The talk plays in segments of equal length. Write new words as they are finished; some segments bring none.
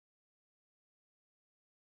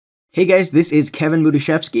Hey guys, this is Kevin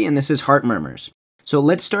Budushevsky and this is Heart Murmurs. So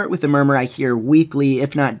let's start with the murmur I hear weekly,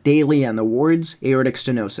 if not daily, on the wards, aortic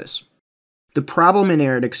stenosis. The problem in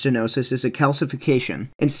aortic stenosis is a calcification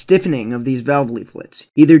and stiffening of these valve leaflets,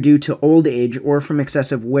 either due to old age or from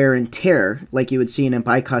excessive wear and tear, like you would see in a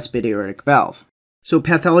bicuspid aortic valve. So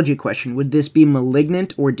pathology question, would this be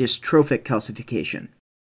malignant or dystrophic calcification?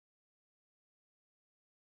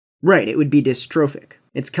 Right, it would be dystrophic.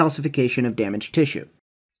 It's calcification of damaged tissue.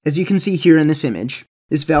 As you can see here in this image,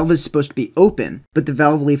 this valve is supposed to be open, but the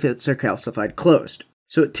valve leaflets are calcified closed.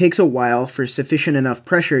 So it takes a while for sufficient enough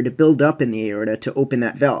pressure to build up in the aorta to open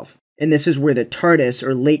that valve. And this is where the tardus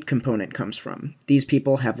or late component comes from. These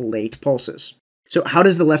people have late pulses. So how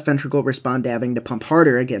does the left ventricle respond to having to pump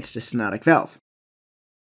harder against a stenotic valve?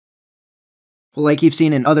 Well, like you've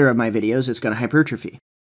seen in other of my videos, it's going to hypertrophy.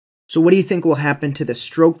 So what do you think will happen to the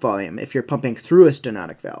stroke volume if you're pumping through a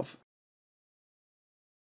stenotic valve?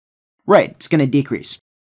 Right, it's going to decrease.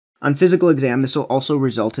 On physical exam, this will also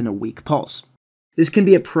result in a weak pulse. This can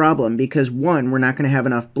be a problem because, one, we're not going to have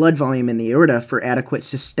enough blood volume in the aorta for adequate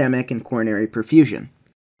systemic and coronary perfusion.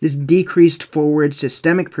 This decreased forward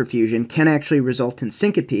systemic perfusion can actually result in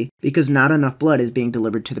syncope because not enough blood is being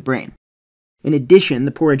delivered to the brain. In addition,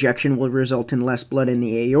 the poor ejection will result in less blood in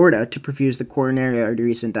the aorta to perfuse the coronary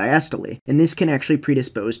arteries and diastole, and this can actually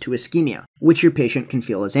predispose to ischemia, which your patient can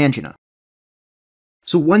feel as angina.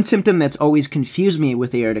 So one symptom that's always confused me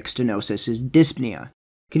with aortic stenosis is dyspnea.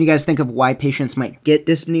 Can you guys think of why patients might get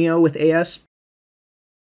dyspnea with AS?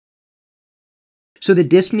 So the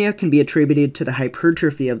dyspnea can be attributed to the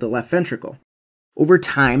hypertrophy of the left ventricle. Over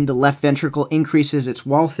time, the left ventricle increases its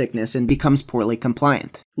wall thickness and becomes poorly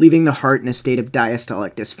compliant, leaving the heart in a state of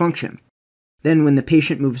diastolic dysfunction. Then when the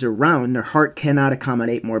patient moves around, their heart cannot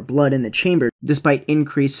accommodate more blood in the chamber despite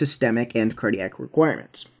increased systemic and cardiac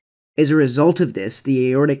requirements. As a result of this,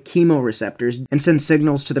 the aortic chemoreceptors and send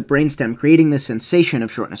signals to the brainstem, creating the sensation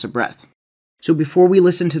of shortness of breath. So before we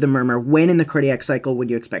listen to the murmur, when in the cardiac cycle would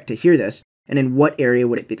you expect to hear this, and in what area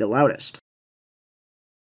would it be the loudest?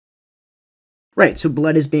 Right, so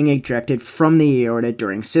blood is being ejected from the aorta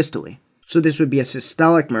during systole. So this would be a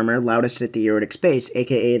systolic murmur, loudest at the aortic space,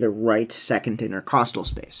 aka the right second intercostal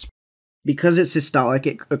space. Because it's systolic,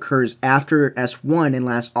 it occurs after S1 and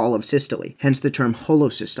lasts all of systole, hence the term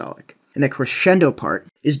holosystolic. And the crescendo part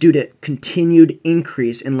is due to continued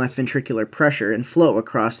increase in left ventricular pressure and flow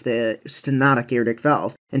across the stenotic aortic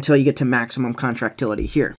valve until you get to maximum contractility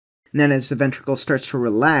here. And then as the ventricle starts to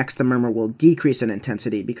relax, the murmur will decrease in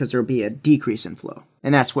intensity because there will be a decrease in flow.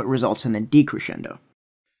 And that's what results in the decrescendo.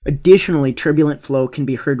 Additionally, turbulent flow can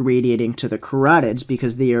be heard radiating to the carotids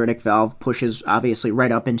because the aortic valve pushes obviously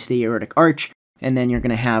right up into the aortic arch, and then you're going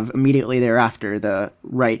to have immediately thereafter the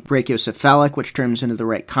right brachiocephalic, which turns into the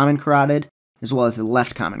right common carotid, as well as the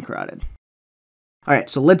left common carotid. Alright,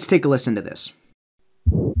 so let's take a listen to this.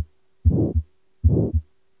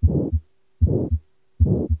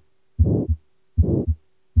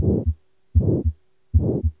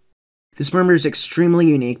 This murmur is extremely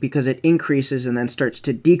unique because it increases and then starts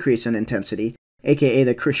to decrease in intensity, aka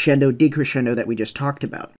the crescendo-decrescendo that we just talked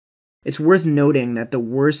about. It's worth noting that the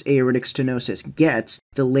worse aortic stenosis gets,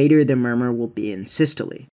 the later the murmur will be in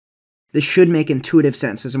systole. This should make intuitive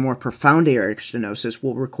sense as a more profound aortic stenosis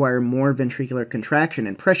will require more ventricular contraction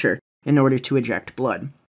and pressure in order to eject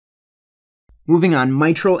blood. Moving on,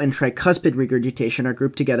 mitral and tricuspid regurgitation are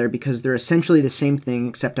grouped together because they're essentially the same thing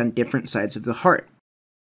except on different sides of the heart.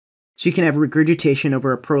 So you can have regurgitation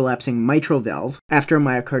over a prolapsing mitral valve after a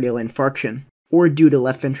myocardial infarction, or due to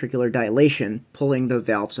left ventricular dilation, pulling the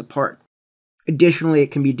valves apart. Additionally, it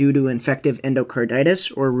can be due to infective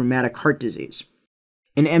endocarditis or rheumatic heart disease.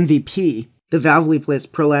 In MVP, the valve leaflets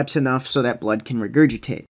prolapse enough so that blood can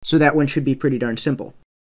regurgitate, so that one should be pretty darn simple.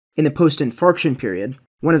 In the post-infarction period,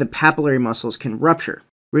 one of the papillary muscles can rupture,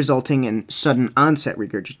 resulting in sudden onset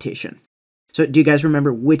regurgitation. So do you guys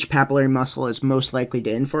remember which papillary muscle is most likely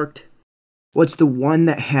to infarct? Well, it's the one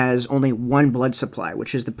that has only one blood supply,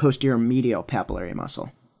 which is the posterior medial papillary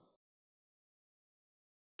muscle.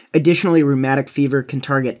 Additionally, rheumatic fever can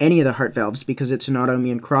target any of the heart valves because it's an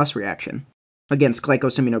autoimmune cross-reaction against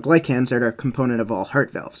glycosaminoglycans that are a component of all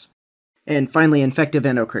heart valves. And finally, infective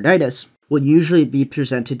endocarditis will usually be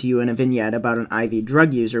presented to you in a vignette about an IV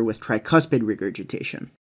drug user with tricuspid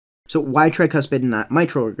regurgitation. So why tricuspid and not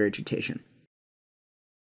mitral regurgitation?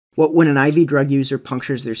 Well, when an IV drug user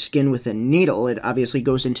punctures their skin with a needle, it obviously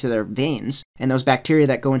goes into their veins, and those bacteria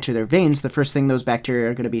that go into their veins, the first thing those bacteria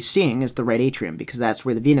are going to be seeing is the right atrium, because that's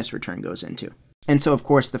where the venous return goes into. And so, of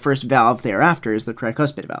course, the first valve thereafter is the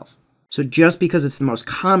tricuspid valve. So just because it's the most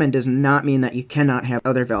common does not mean that you cannot have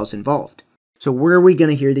other valves involved. So where are we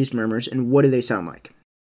going to hear these murmurs, and what do they sound like?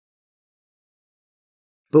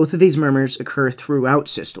 Both of these murmurs occur throughout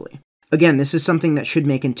systole. Again, this is something that should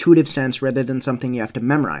make intuitive sense rather than something you have to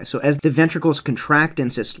memorize. So as the ventricles contract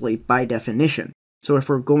in systole by definition, so if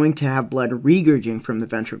we're going to have blood regurging from the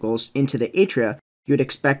ventricles into the atria, you would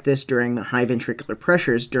expect this during the high ventricular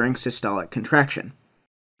pressures during systolic contraction.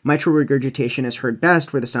 Mitral regurgitation is heard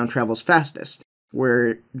best where the sound travels fastest,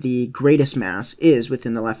 where the greatest mass is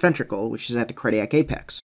within the left ventricle, which is at the cardiac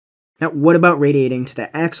apex. Now, what about radiating to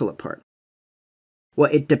the axilla part?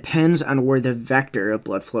 Well, it depends on where the vector of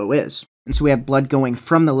blood flow is. And so we have blood going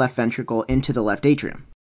from the left ventricle into the left atrium.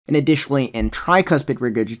 And additionally, in tricuspid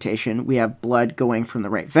regurgitation, we have blood going from the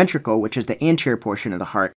right ventricle, which is the anterior portion of the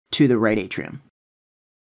heart, to the right atrium.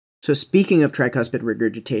 So speaking of tricuspid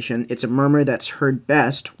regurgitation, it's a murmur that's heard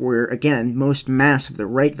best where, again, most mass of the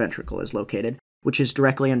right ventricle is located, which is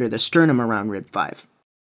directly under the sternum around rib 5.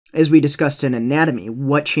 As we discussed in anatomy,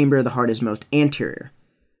 what chamber of the heart is most anterior?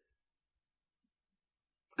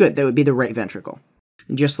 Good, that would be the right ventricle.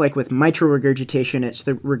 And just like with mitral regurgitation, it's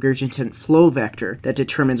the regurgitant flow vector that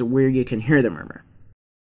determines where you can hear the murmur.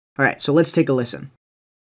 Alright, so let's take a listen.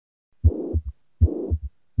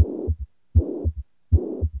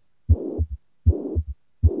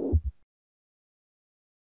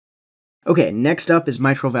 Okay, next up is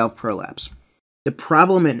mitral valve prolapse. The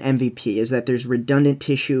problem in MVP is that there's redundant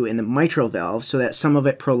tissue in the mitral valve so that some of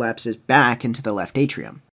it prolapses back into the left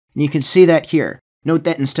atrium. And you can see that here. Note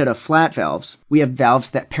that instead of flat valves, we have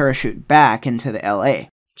valves that parachute back into the LA,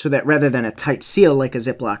 so that rather than a tight seal like a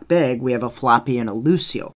Ziploc bag, we have a floppy and a loose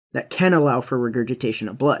seal that can allow for regurgitation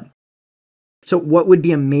of blood. So what would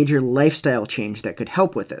be a major lifestyle change that could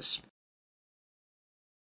help with this?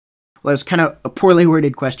 Well, that was kind of a poorly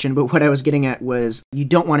worded question, but what I was getting at was you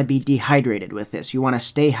don't want to be dehydrated with this. You want to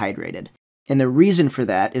stay hydrated. And the reason for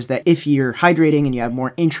that is that if you're hydrating and you have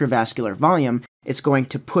more intravascular volume, it's going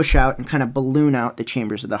to push out and kind of balloon out the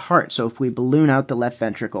chambers of the heart. So if we balloon out the left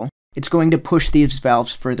ventricle, it's going to push these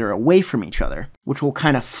valves further away from each other, which will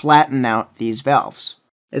kind of flatten out these valves.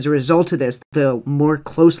 As a result of this, they'll more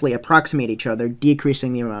closely approximate each other,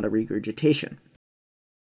 decreasing the amount of regurgitation.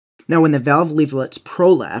 Now, when the valve leaflets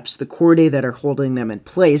prolapse, the chordae that are holding them in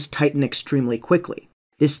place tighten extremely quickly.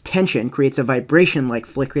 This tension creates a vibration like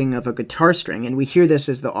flickering of a guitar string, and we hear this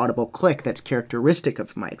as the audible click that's characteristic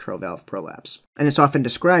of mitral valve prolapse, and it's often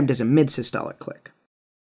described as a mid-systolic click.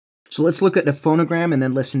 So let's look at the phonogram and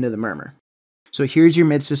then listen to the murmur. So here's your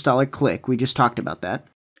mid-systolic click, we just talked about that.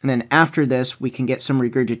 And then after this, we can get some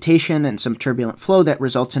regurgitation and some turbulent flow that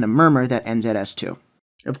results in a murmur that ends at S2.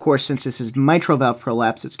 Of course, since this is mitral valve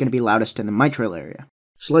prolapse, it's going to be loudest in the mitral area.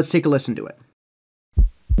 So let's take a listen to it.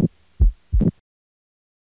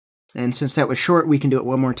 And since that was short, we can do it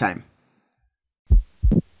one more time.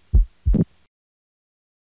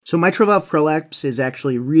 So mitral valve prolapse is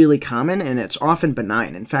actually really common, and it's often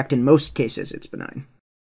benign. In fact, in most cases, it's benign.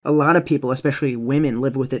 A lot of people, especially women,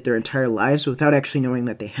 live with it their entire lives without actually knowing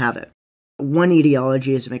that they have it. One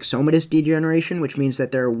etiology is myxomatous degeneration, which means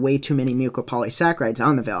that there are way too many mucopolysaccharides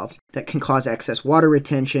on the valves that can cause excess water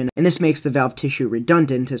retention, and this makes the valve tissue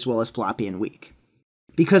redundant as well as floppy and weak.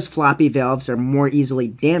 Because floppy valves are more easily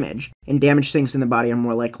damaged, and damaged things in the body are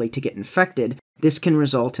more likely to get infected, this can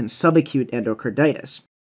result in subacute endocarditis.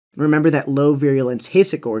 Remember that low-virulence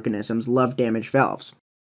Hasek organisms love damaged valves.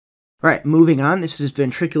 Alright, moving on, this is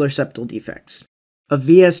ventricular septal defects. A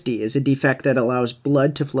VSD is a defect that allows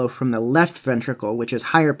blood to flow from the left ventricle, which is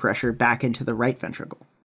higher pressure, back into the right ventricle.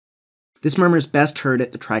 This murmur is best heard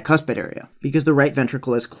at the tricuspid area, because the right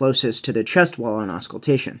ventricle is closest to the chest wall on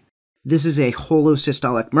auscultation. This is a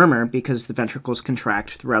holosystolic murmur because the ventricles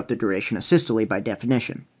contract throughout the duration of systole by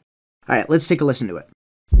definition. Alright, let's take a listen to it.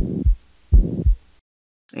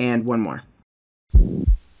 And one more.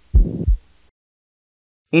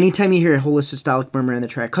 Anytime you hear a holosystolic murmur in the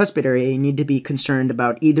tricuspid area, you need to be concerned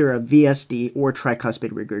about either a VSD or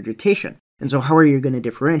tricuspid regurgitation. And so how are you going to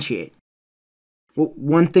differentiate? Well,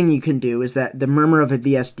 one thing you can do is that the murmur of a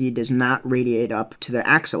VSD does not radiate up to the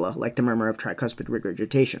axilla like the murmur of tricuspid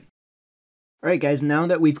regurgitation. Alright guys, now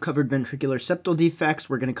that we've covered ventricular septal defects,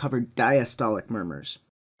 we're going to cover diastolic murmurs.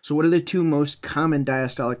 So what are the two most common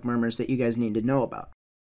diastolic murmurs that you guys need to know about?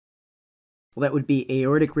 Well, that would be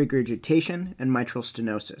aortic regurgitation and mitral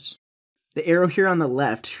stenosis. The arrow here on the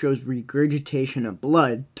left shows regurgitation of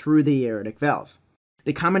blood through the aortic valve.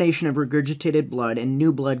 The combination of regurgitated blood and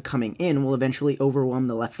new blood coming in will eventually overwhelm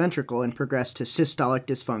the left ventricle and progress to systolic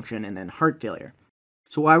dysfunction and then heart failure.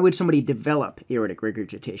 So why would somebody develop aortic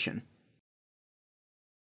regurgitation?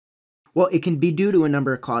 Well, it can be due to a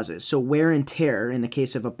number of causes. So wear and tear, in the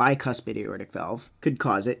case of a bicuspid aortic valve, could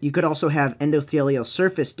cause it. You could also have endothelial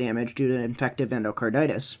surface damage due to infective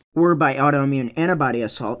endocarditis, or by autoimmune antibody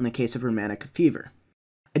assault in the case of rheumatic fever.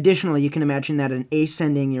 Additionally, you can imagine that an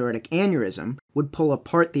ascending aortic aneurysm would pull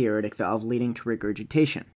apart the aortic valve, leading to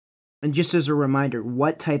regurgitation. And just as a reminder,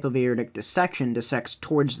 what type of aortic dissection dissects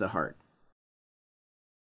towards the heart?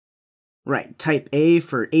 Right, type A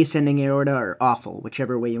for ascending aorta or awful,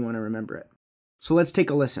 whichever way you want to remember it. So let's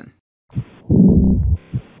take a listen. And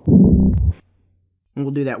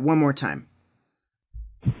we'll do that one more time.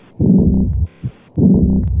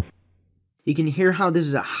 You can hear how this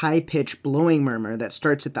is a high-pitched blowing murmur that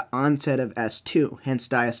starts at the onset of S2, hence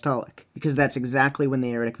diastolic, because that's exactly when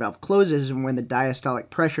the aortic valve closes and when the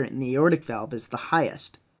diastolic pressure in the aortic valve is the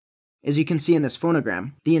highest. As you can see in this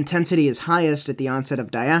phonogram, the intensity is highest at the onset of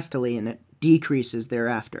diastole and it decreases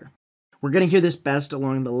thereafter. We're going to hear this best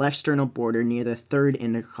along the left sternal border near the third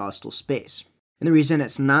intercostal space. And the reason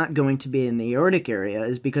it's not going to be in the aortic area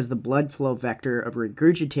is because the blood flow vector of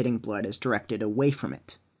regurgitating blood is directed away from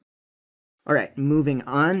it. Alright, moving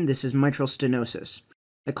on, this is mitral stenosis.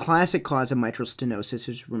 The classic cause of mitral stenosis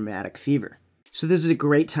is rheumatic fever. So this is a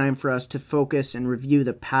great time for us to focus and review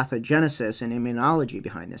the pathogenesis and immunology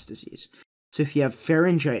behind this disease. So if you have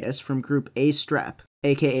pharyngitis from group A strep,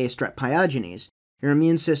 aka strep pyogenes, your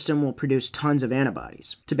immune system will produce tons of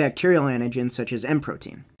antibodies to bacterial antigens such as M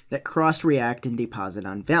protein that cross-react and deposit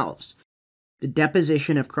on valves. The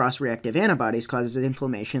deposition of cross-reactive antibodies causes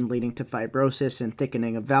inflammation leading to fibrosis and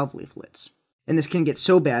thickening of valve leaflets. And this can get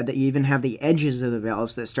so bad that you even have the edges of the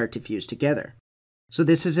valves that start to fuse together. So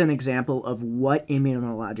this is an example of what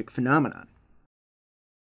immunologic phenomenon?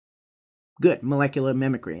 Good, molecular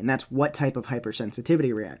mimicry, and that's what type of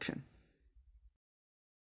hypersensitivity reaction?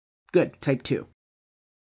 Good, type 2.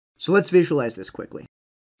 So let's visualize this quickly.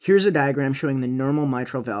 Here's a diagram showing the normal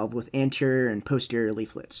mitral valve with anterior and posterior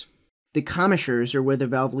leaflets. The commissures, or where the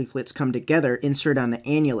valve leaflets come together, insert on the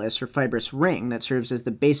annulus or fibrous ring that serves as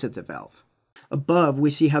the base of the valve. Above, we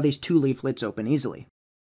see how these two leaflets open easily.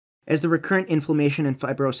 As the recurrent inflammation and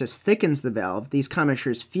fibrosis thickens the valve, these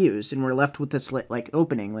commissures fuse, and we're left with a slit-like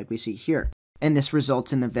opening like we see here. And this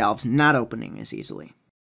results in the valves not opening as easily.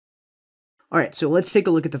 Alright, so let's take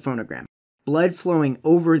a look at the phonogram. Blood flowing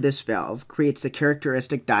over this valve creates the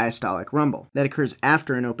characteristic diastolic rumble that occurs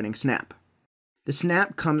after an opening snap. The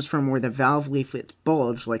snap comes from where the valve leaflets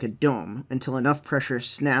bulge like a dome until enough pressure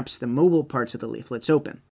snaps the mobile parts of the leaflets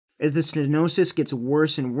open. As the stenosis gets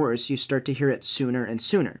worse and worse, you start to hear it sooner and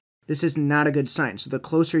sooner. This is not a good sign, so the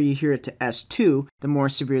closer you hear it to S2, the more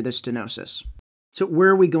severe the stenosis. So where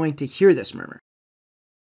are we going to hear this murmur?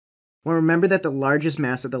 Well, remember that the largest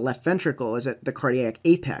mass of the left ventricle is at the cardiac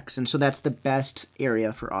apex, and so that's the best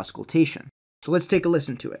area for auscultation. So let's take a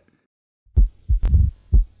listen to it.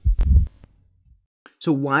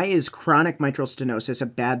 So why is chronic mitral stenosis a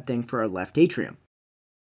bad thing for our left atrium?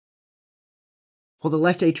 Well, the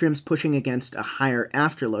left atrium is pushing against a higher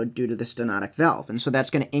afterload due to the stenotic valve, and so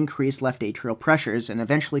that's going to increase left atrial pressures and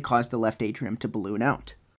eventually cause the left atrium to balloon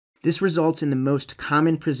out. This results in the most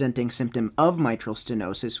common presenting symptom of mitral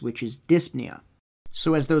stenosis, which is dyspnea.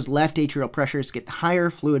 So as those left atrial pressures get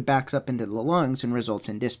higher, fluid backs up into the lungs and results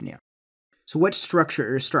in dyspnea. So what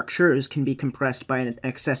structure or structures can be compressed by an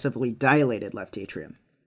excessively dilated left atrium?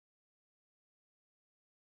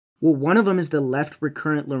 Well, one of them is the left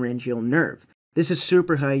recurrent laryngeal nerve. This is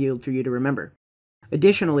super high yield for you to remember.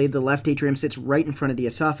 Additionally, the left atrium sits right in front of the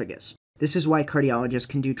esophagus. This is why cardiologists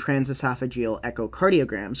can do transesophageal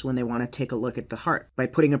echocardiograms when they want to take a look at the heart by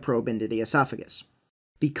putting a probe into the esophagus.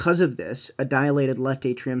 Because of this, a dilated left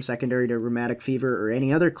atrium secondary to rheumatic fever or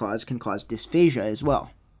any other cause can cause dysphagia as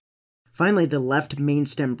well. Finally, the left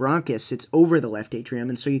mainstem bronchus sits over the left atrium,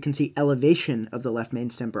 and so you can see elevation of the left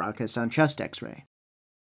mainstem bronchus on chest x-ray.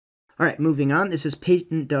 Alright, moving on, this is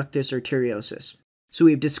patent ductus arteriosus. So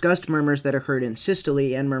we've discussed murmurs that are heard in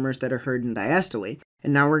systole and murmurs that are heard in diastole,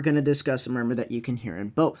 and now we're going to discuss a murmur that you can hear in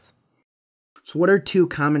both. So what are two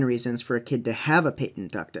common reasons for a kid to have a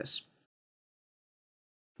patent ductus?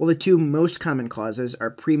 Well, the two most common causes are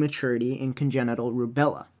prematurity and congenital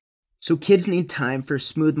rubella. So kids need time for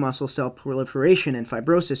smooth muscle cell proliferation and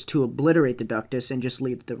fibrosis to obliterate the ductus and just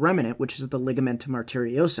leave the remnant, which is the ligamentum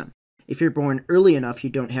arteriosum. If you're born early enough, you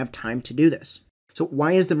don't have time to do this. So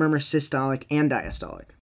why is the murmur systolic and diastolic?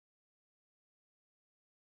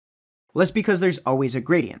 Well, that's because there's always a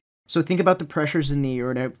gradient. So think about the pressures in the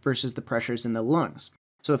aorta versus the pressures in the lungs.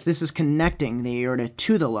 So if this is connecting the aorta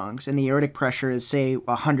to the lungs, and the aortic pressure is, say,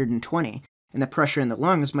 120, and the pressure in the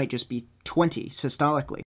lungs might just be 20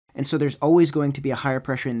 systolically, And so there's always going to be a higher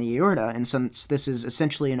pressure in the aorta, and since this is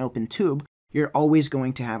essentially an open tube, you're always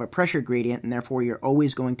going to have a pressure gradient, and therefore you're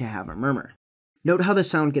always going to have a murmur. Note how the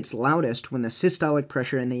sound gets loudest when the systolic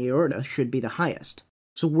pressure in the aorta should be the highest.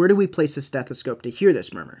 So where do we place the stethoscope to hear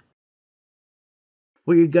this murmur?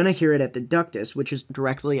 Well, you're going to hear it at the ductus, which is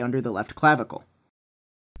directly under the left clavicle.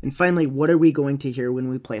 And finally, what are we going to hear when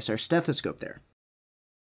we place our stethoscope there?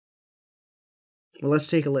 Well, let's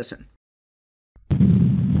take a listen.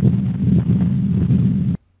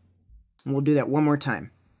 And we'll do that one more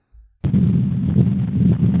time.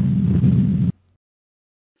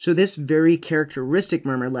 So this very characteristic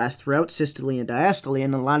murmur lasts throughout systole and diastole,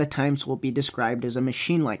 and a lot of times will be described as a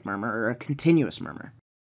machine-like murmur or a continuous murmur.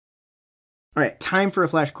 Alright, time for a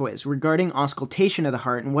flash quiz regarding auscultation of the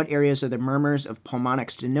heart and what areas are the murmurs of pulmonic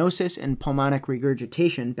stenosis and pulmonic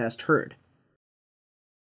regurgitation best heard.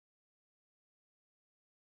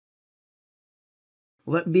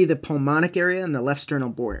 Well, that would be the pulmonic area and the left sternal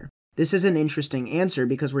border. This is an interesting answer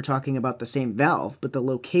because we're talking about the same valve, but the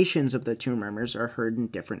locations of the two murmurs are heard in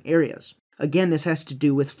different areas. Again, this has to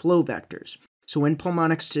do with flow vectors. So in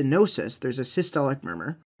pulmonic stenosis, there's a systolic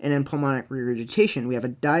murmur, and in pulmonic regurgitation, we have a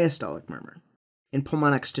diastolic murmur. In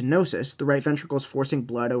pulmonic stenosis, the right ventricle is forcing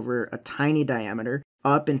blood over a tiny diameter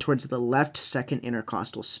up and towards the left second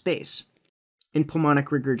intercostal space. In pulmonic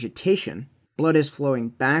regurgitation, blood is flowing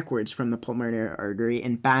backwards from the pulmonary artery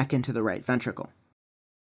and back into the right ventricle.